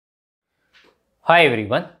Hi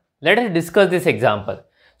everyone, let us discuss this example.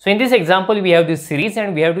 So in this example we have this series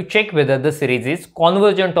and we have to check whether the series is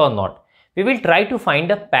convergent or not. We will try to find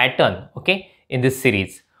a pattern in this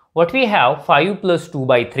series. What we have 5 plus 2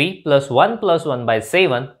 by 3 plus 1 by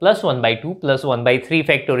 7 plus 1 by 2 plus 1 by 3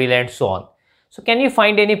 factorial and so on. So can you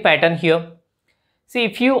find any pattern here? See,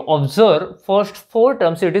 if you observe first 4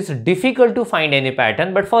 terms, it is difficult to find any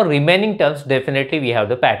pattern, but for remaining terms definitely we have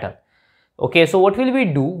the pattern. Okay, so what will we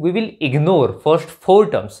do? We will ignore first 4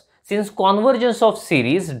 terms since convergence of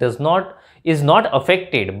series is not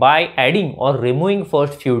affected by adding or removing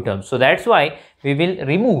first few terms. So that's why we will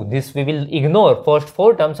remove this. We will ignore first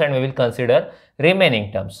 4 terms and we will consider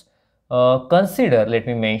remaining terms. Let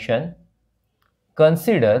me mention,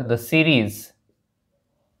 consider the series.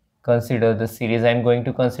 I am going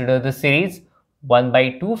to consider the series 1 by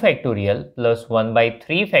 2 factorial plus 1 by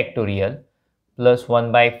 3 factorial plus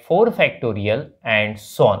 1 by 4 factorial and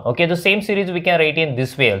so on. Okay, the same series we can write in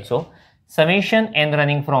this way also. Summation n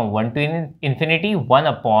running from 1 to infinity 1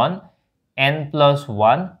 upon n plus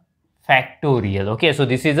 1 factorial. Okay, so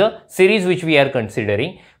this is a series which we are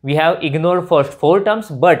considering. We have ignored first 4 terms,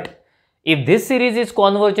 but if this series is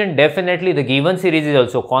convergent, definitely the given series is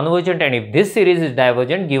also convergent, and if this series is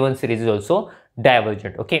divergent, given series is also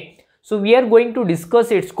divergent. Okay, so we are going to discuss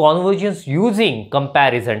its convergence using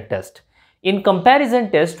comparison test. In comparison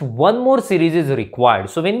test, one more series is required.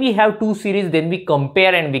 So when we have two series, then we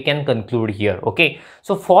compare and we can conclude here. Okay,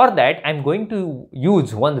 so for that I am going to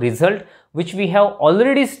use one result which we have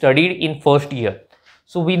already studied in first year.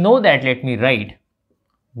 So we know that, let me write,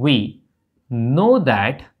 we know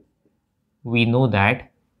that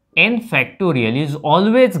n factorial is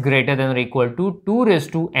always greater than or equal to 2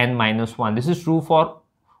 raised to n minus 1. This is true for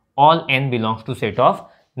all n belongs to set of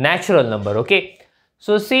natural number. Okay,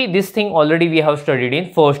 so see, this thing already we have studied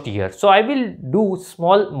in first year. So I will do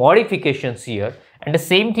small modifications here, and the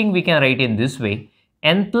same thing we can write in this way.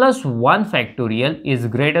 N plus 1 factorial is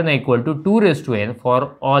greater than or equal to 2 raised to n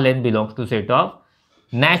for all n belongs to set of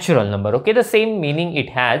natural number. Okay, the same meaning it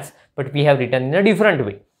has, but we have written in a different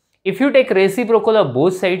way. If you take reciprocal of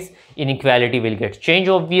both sides, inequality will get changed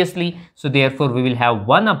obviously. So therefore we will have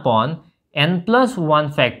 1 upon n plus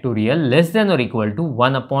 1 factorial less than or equal to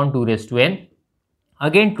 1 upon 2 raised to n.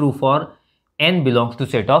 Again true for n belongs to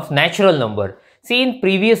set of natural number. See, in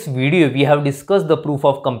previous video we have discussed the proof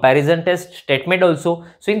of comparison test statement also.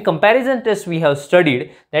 So in comparison test we have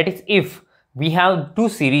studied that is, if we have two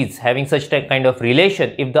series having such kind of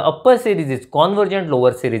relation, if the upper series is convergent,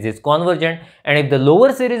 lower series is convergent, and if the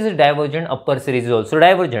lower series is divergent, upper series is also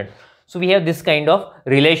divergent. So we have this kind of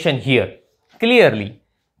relation here.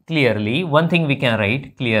 Clearly one thing we can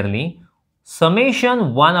write clearly,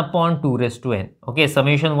 summation 1 upon 2 raised to n. Okay,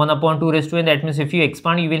 summation 1 upon 2 raised to n, that means if you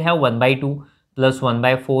expand you will have 1 by 2 plus 1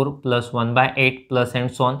 by 4 plus 1 by 8 plus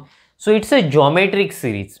and so on. So it's a geometric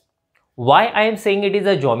series. Why I am saying it is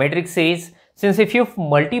a geometric series? Since if you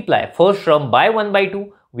multiply first term by 1 by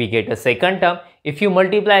 2, we get a second term. If you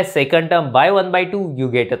multiply second term by 1 by 2, you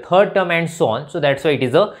get a third term and so on. So that's why it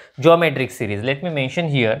is a geometric series. Let me mention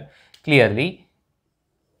here clearly,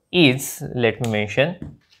 is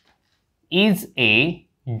a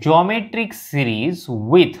geometric series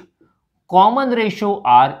with common ratio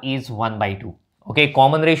r is 1 by 2. Okay,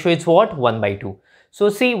 common ratio is what? 1 by 2. So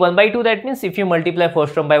see, 1 by 2, that means if you multiply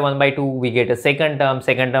first term by 1 by 2, we get a second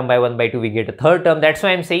term by 1 by 2, we get a third term. That's why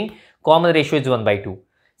I am saying common ratio is 1 by 2.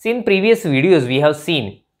 See, in previous videos we have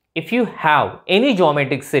seen, if you have any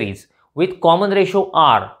geometric series with common ratio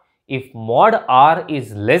r, if mod r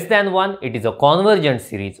is less than 1, it is a convergent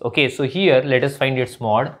series. Okay, so here let us find its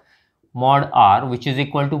mod r, which is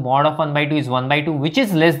equal to mod of 1 by 2 is 1 by 2, which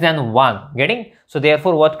is less than 1. Getting? So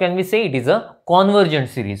therefore what can we say? It is a convergent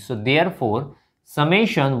series. So therefore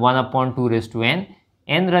summation 1 upon 2 raised to n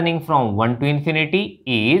running from 1 to infinity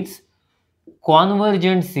is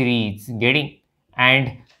convergent series. Getting?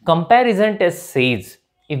 And comparison test says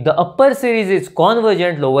if the upper series is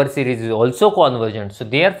convergent, lower series is also convergent. So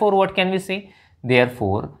therefore what can we say?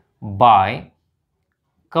 Therefore by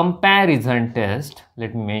comparison test,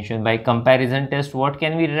 let me mention, by comparison test what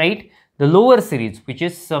can we write? The lower series, which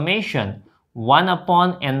is summation 1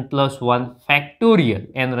 upon n plus 1 factorial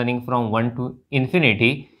n running from 1 to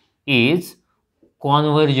infinity is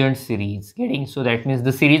convergent series. Getting? So that means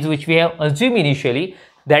the series which we have assumed initially,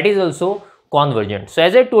 that is also convergent. So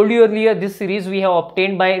as I told you earlier, this series we have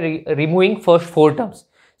obtained by removing first 4 terms.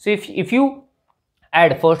 So if you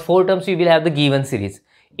add first 4 terms, you will have the given series.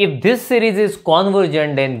 If this series is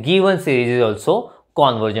convergent, then given series is also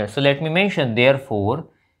convergent. So let me mention, therefore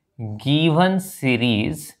given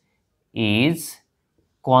series is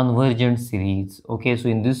convergent series. Okay, so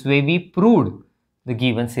in this way we proved the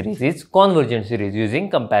given series is convergent series using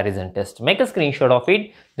comparison test. Make a screenshot of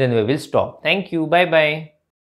it, then we will stop. Thank you. Bye bye.